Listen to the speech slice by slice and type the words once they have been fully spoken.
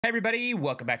Hey everybody,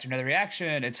 welcome back to another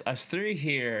reaction. It's us three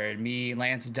here, me,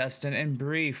 Lance, Dustin, and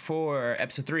Bree for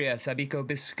episode 3 of Sabiko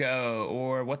Bisco,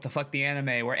 or what the fuck the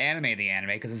anime, or anime the anime,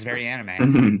 because it's very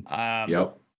anime.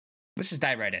 Yep. Let's just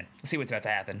dive right in. Let's see what's about to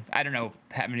happen. I don't know,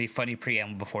 have any funny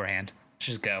preamble beforehand. Let's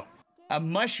just go. A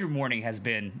mushroom warning has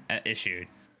been issued.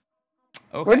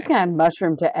 Okay. We're just gonna add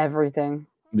mushroom to everything.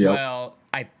 Yep. Well,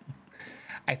 I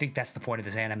think that's the point of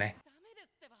this anime.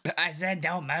 I said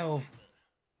don't move.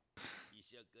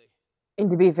 And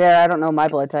to be fair, I don't know my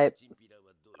blood type.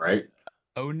 Right?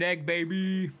 Oh, neg,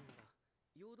 baby.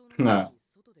 Nah.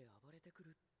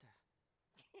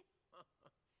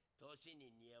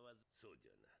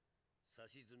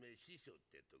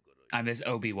 I miss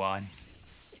Obi-Wan.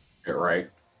 You're right.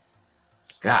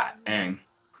 God dang.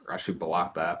 I should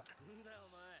block that.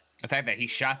 The fact that he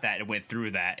shot that and went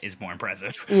through that is more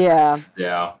impressive. Yeah.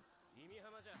 Yeah.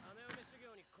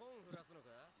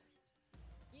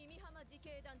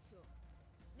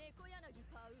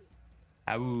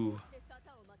 Ooh.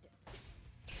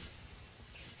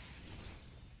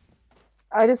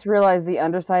 I just realized the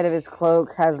underside of his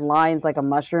cloak has lines like a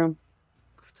mushroom.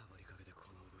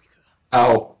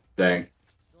 Oh, dang.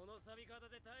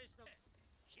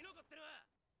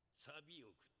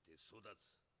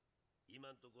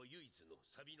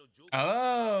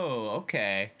 Oh,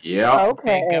 okay. Yeah.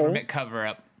 Okay. Big government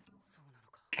cover-up.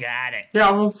 Got it. Yeah,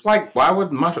 I was like, why would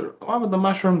the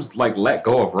mushrooms like let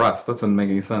go of rust? That doesn't make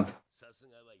any sense.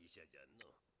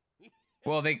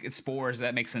 Well, spores,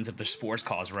 that makes sense if the spores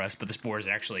cause rust, but the spores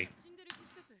actually...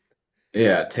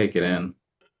 Yeah, take it in.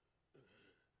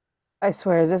 I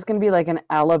swear, is this gonna be like an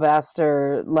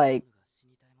alabaster like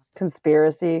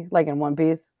conspiracy, like in One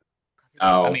Piece?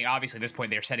 Oh. I mean, obviously at this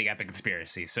point they're setting up a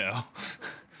conspiracy, so...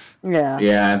 Yeah.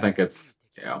 Yeah, I think it's,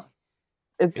 yeah.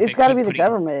 It's gotta be the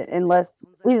government, unless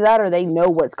either that or they know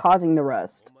what's causing the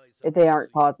rust, if they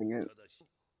aren't causing it.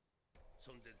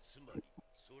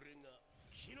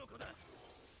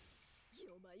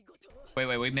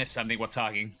 Wait, we missed something while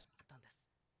talking.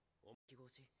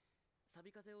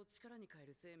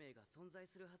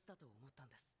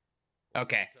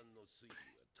 Okay.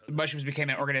 The mushrooms became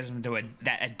an organism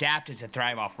that adapted to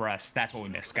thrive off rust. That's what we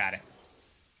missed. Got it.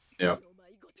 Yep.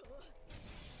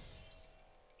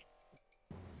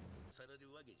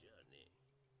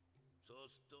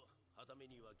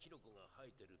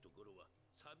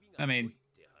 I mean,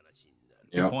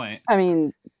 Yep. good point. I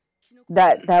mean,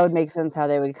 that would make sense how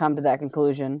they would come to that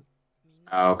conclusion.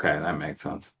 Okay, that makes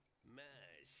sense.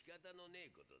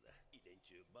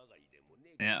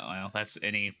 Yeah, well, that's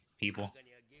any people.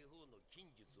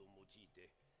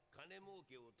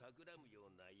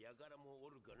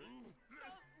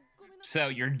 So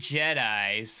you're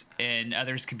Jedis, and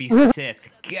others could be Sith.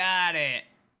 Got it.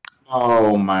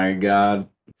 Oh my god.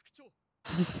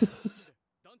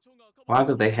 Why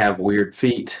do they have weird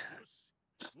feet?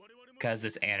 Because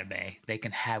it's anime. They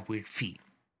can have weird feet.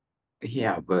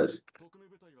 Yeah, but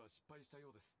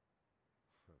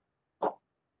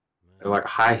they're like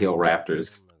high heel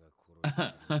raptors.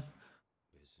 Oh,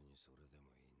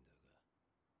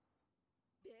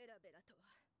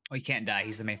 he can't die.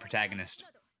 He's the main protagonist.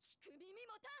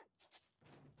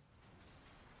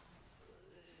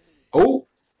 Oh!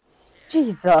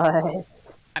 Jesus.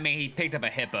 I mean, he picked up a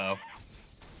hippo.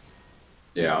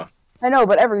 Yeah. I know,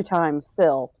 but every time,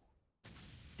 still.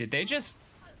 Did they just...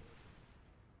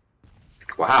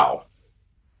 Wow.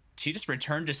 She just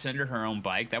returned to sender her own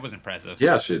bike? That was impressive.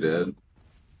 Yeah, she did.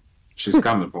 She's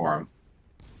coming for him.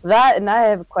 That, and I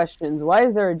have questions. Why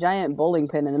is there a giant bowling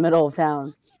pin in the middle of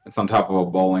town? It's on top of a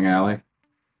bowling alley.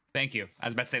 Thank you. I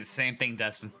was about to say the same thing,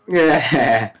 Dustin.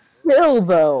 Yeah. Still,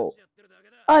 though.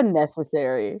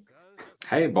 Unnecessary.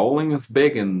 Hey, bowling is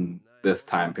big in this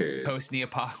time period.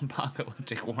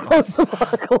 Post-neo-apocalyptic world.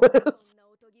 Post-apocalypse.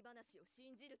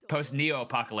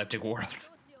 Post-neo-apocalyptic worlds.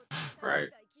 Right.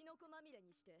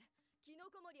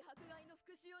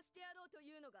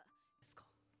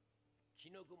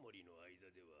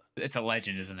 It's a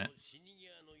legend, isn't it?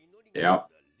 Yeah.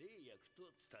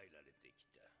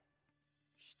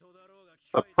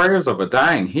 The prayers of a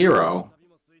dying hero.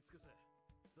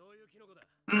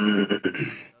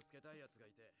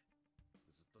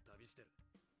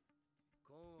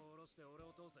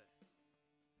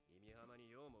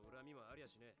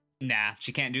 Nah,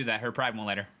 she can't do that. Her pride won't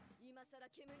let her.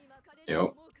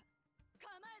 Yep.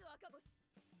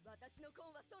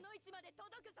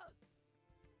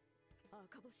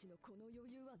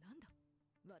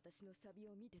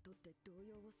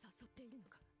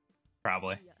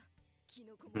 Probably.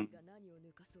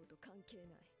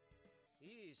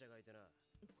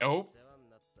 Oh.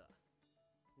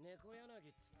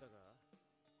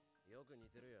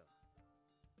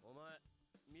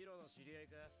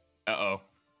 Uh-oh.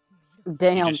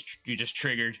 Damn. You just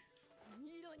triggered.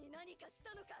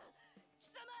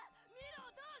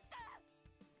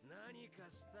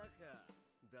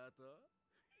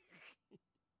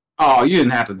 Oh, you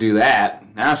didn't have to do that.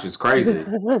 Now she's crazy.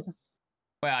 Well,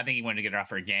 I think he wanted to get her off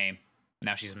her game.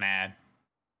 Now she's mad.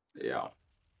 Yeah.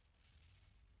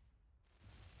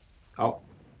 Oh.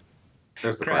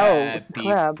 There's the crab.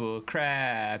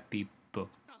 Crab people.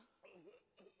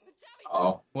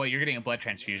 Oh. Well, you're getting a blood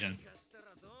transfusion.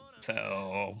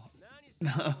 So...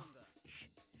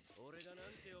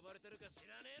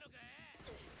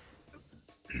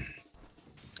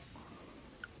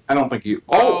 I don't think you...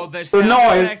 Oh, the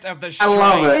noise! effect of the I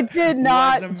love it. It did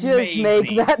not just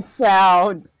make that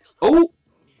sound. Oh!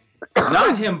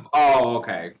 Not him. Oh,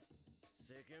 okay.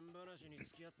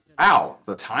 Ow,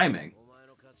 the timing.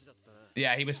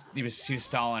 Yeah, he was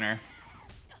stalling her.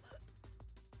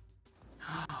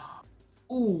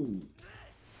 Ooh.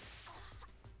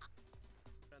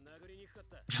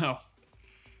 Oh.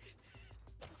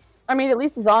 I mean, at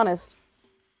least he's honest.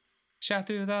 Shot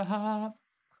through the heart.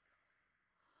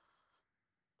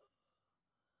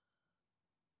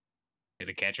 Did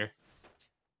it catch her?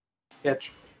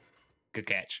 Catch. Good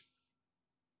catch.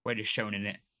 Way to shown in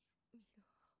it.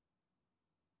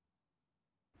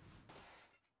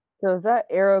 So is that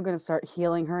arrow going to start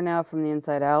healing her now from the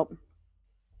inside out?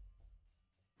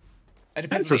 It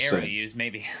depends on the arrow you use,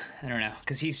 maybe. I don't know.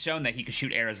 Because he's shown that he could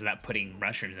shoot arrows without putting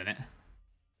mushrooms in it.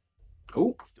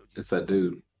 Oh, it's that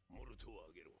dude.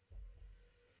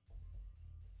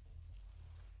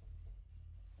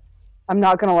 I'm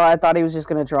not going to lie, I thought he was just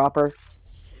going to drop her.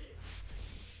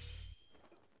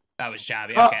 That was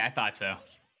jobby. Okay, I thought so.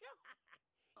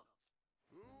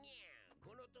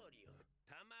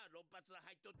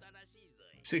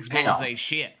 Six bullets ain't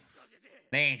shit.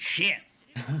 They ain't shit.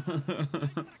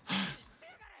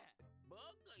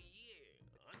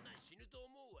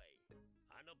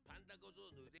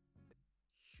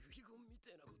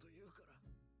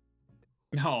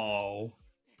 No.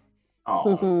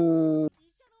 Oh.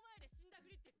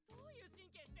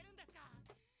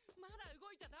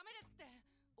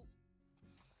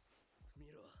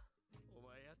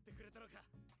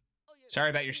 Sorry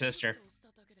about your sister.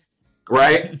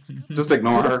 Right? Just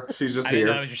ignore her. She's just I here. didn't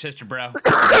know that was your sister, bro.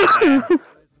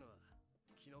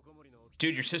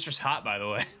 Dude, your sister's hot, by the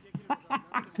way.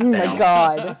 Oh my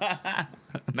god.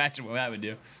 Imagine what that would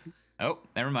do. Oh,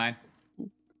 never mind.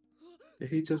 Did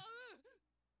he just...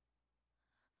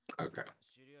 Okay.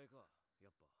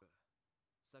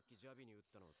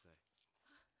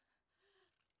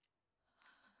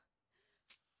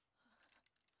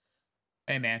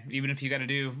 Hey, man, even if you got to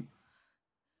do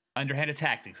underhanded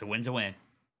tactics, a win's a win.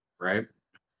 Right?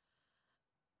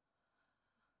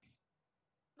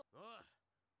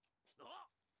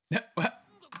 I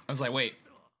was like, wait.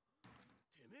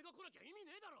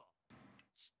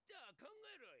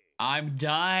 I'm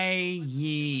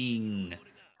dying.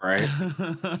 Right?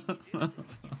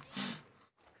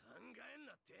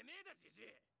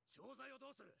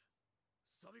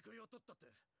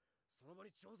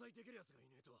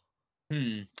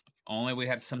 Only we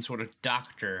had some sort of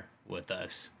doctor with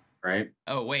us. Right?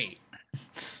 Oh, wait.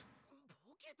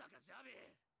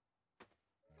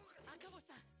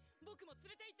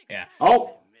 Yeah.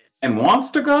 Oh! And wants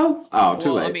to go? Oh,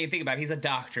 too late. I mean, think about it. He's a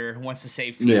doctor who wants to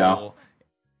save people. Yeah.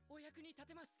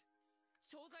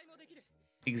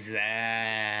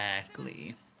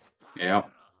 Exactly. Yep.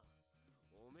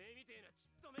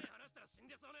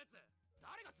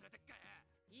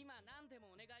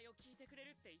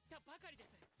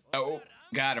 Oh,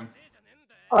 got him.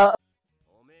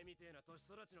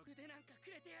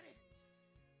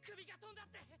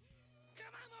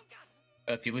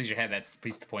 If you lose your head, that's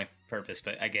the point purpose,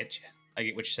 but I get you. I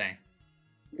get what you're saying.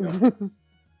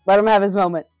 Let him have his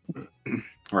moment.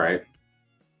 Right.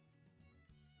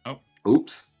 Oh.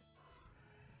 Oops.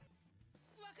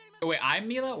 Oh, wait, I'm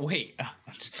Mila? Wait.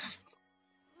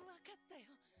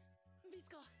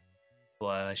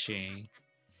 Blushing.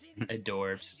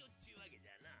 Adorbs.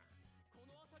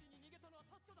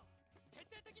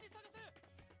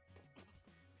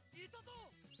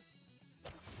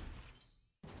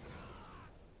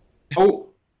 Oh!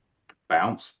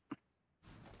 Bounce.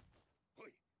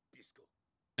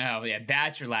 Oh, yeah,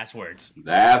 that's your last words.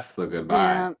 That's the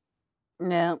goodbye. Yeah.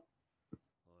 Yeah.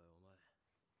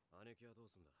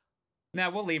 Nah,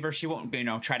 we'll leave her. She won't,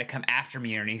 try to come after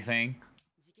me or anything.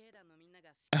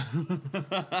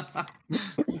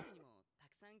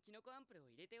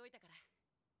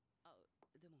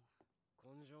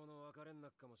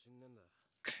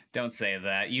 Don't say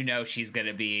that. You know she's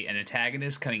gonna be an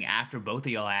antagonist coming after both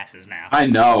of your asses now. I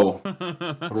know.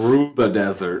 Through the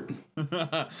desert.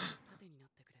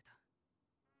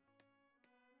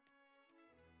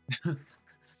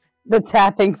 The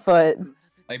tapping foot.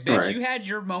 Like, bitch, Right. you had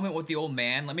your moment with the old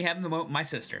man. Let me have the moment with my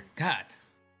sister. God.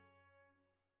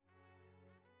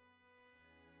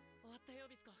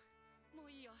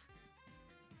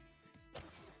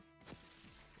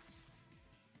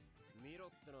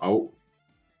 Oh.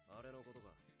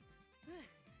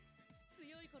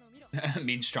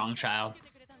 Mean strong child.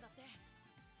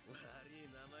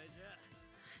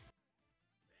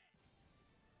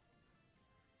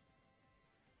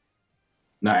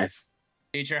 Nice.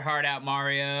 Eat your heart out,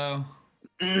 Mario.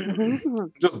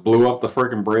 Just blew up the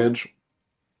freaking bridge.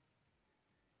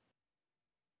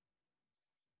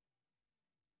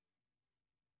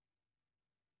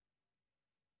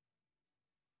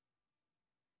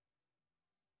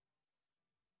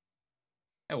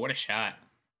 Oh, what a shot.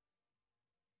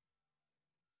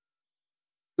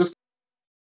 Just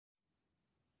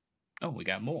Oh, we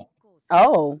got more.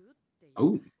 Oh.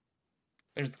 oh.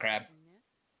 There's the crab.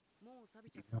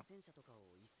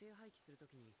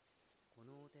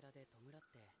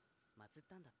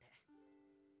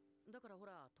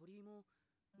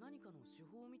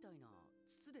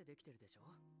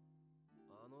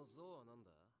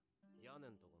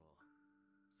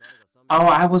 Oh,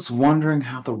 I was wondering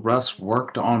how the rust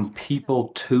worked on people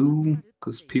too,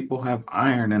 because people have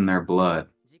iron in their blood.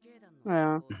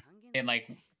 Yeah. And like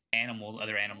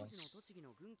other animals.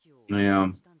 Yeah.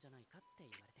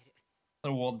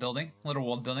 Little world building. Little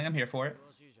world building. I'm here for it.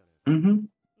 Mm-hmm.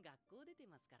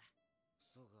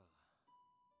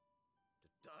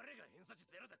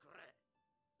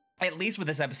 At least with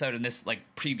this episode and this like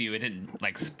preview, it didn't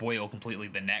like spoil completely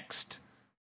the next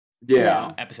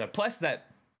Yeah. episode. Plus that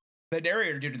the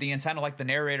narrator dude at the end sounded like the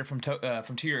narrator from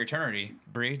To Your Eternity,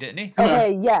 Bree, didn't he?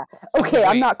 Okay, yeah. Okay,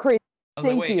 I'm not crazy.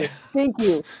 Thank you. Thank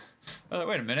you.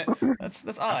 Wait a minute.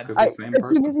 That's odd. As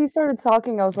soon as he started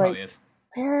talking, I was like, is.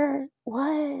 where?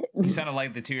 What? He sounded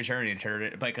like the To Your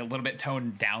Eternity, like a little bit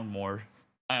toned down more.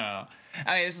 I don't know.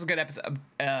 I mean, this is a good episode.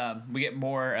 We get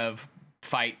more of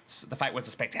fights. The fight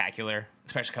wasn't spectacular,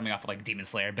 especially coming off of like Demon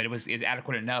Slayer, but it was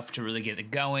adequate enough to really get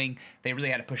it going. They really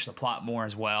had to push the plot more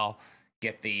as well.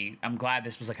 I'm glad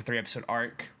this was like a 3-episode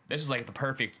arc. This is like the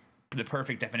perfect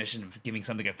definition of giving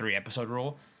something a 3-episode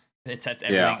rule. It sets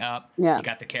everything up. Yeah. You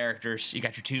got the characters, you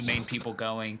got your 2 main people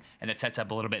going, and it sets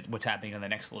up a little bit what's happening in the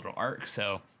next little arc.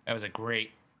 So that was a great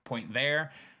point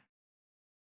there.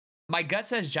 My gut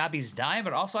says Jabi's dying,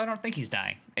 but also I don't think he's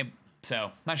dying.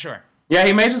 So not sure. Yeah,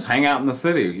 he may just hang out in the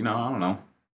city. You know, I don't know.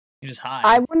 He just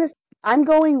hide. I'm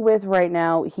going with right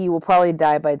now. He will probably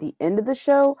die by the end of the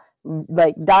show.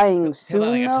 Like dying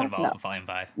soon. Volume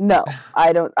 5. No,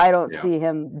 I don't Yeah. see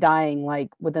him dying like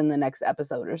within the next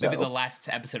episode or so. Maybe the last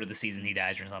episode of the season he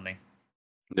dies or something.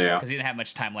 Yeah. Because he didn't have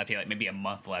much time left. He had like maybe a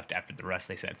month left after the rest,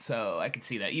 they said. So I could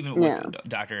see that, even with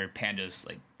Dr. Panda's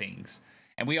like things.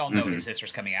 And we all know his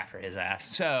sister's coming after his ass.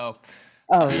 So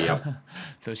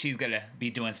so she's gonna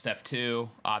be doing stuff too,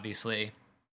 obviously.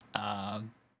 Yeah,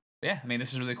 I mean,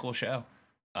 this is a really cool show.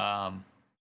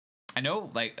 I know,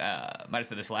 like, might have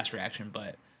said this last reaction,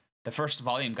 but the first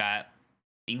volume got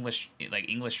English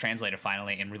translated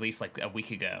finally and released like a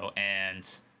week ago,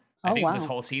 and I think this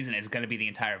whole season is going to be the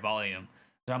entire volume.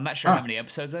 So I'm not sure how many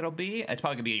episodes that'll be. It's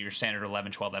probably gonna be your standard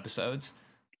 11, 12 episodes.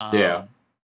 But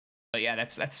yeah,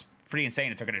 that's pretty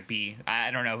insane if they're gonna be. I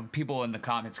don't know. People in the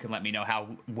comments can let me know how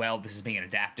well this is being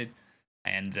adapted,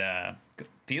 and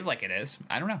feels like it is.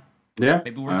 I don't know. Yeah.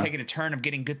 Maybe we're taking a turn of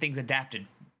getting good things adapted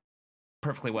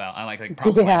perfectly well. I like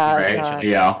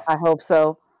yeah. I hope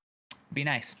so. Be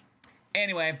nice.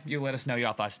 Anyway, you let us know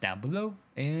your thoughts down below,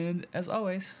 and as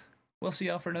always, we'll see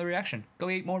y'all for another reaction. Go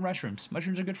eat more mushrooms.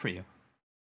 Mushrooms are good for you.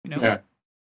 You know. Yeah.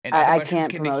 And I mushrooms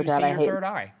can't can make promote you see that. your third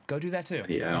eye. Go do that too.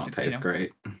 Yeah, it don't taste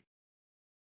great.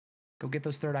 Go get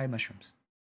those third eye mushrooms.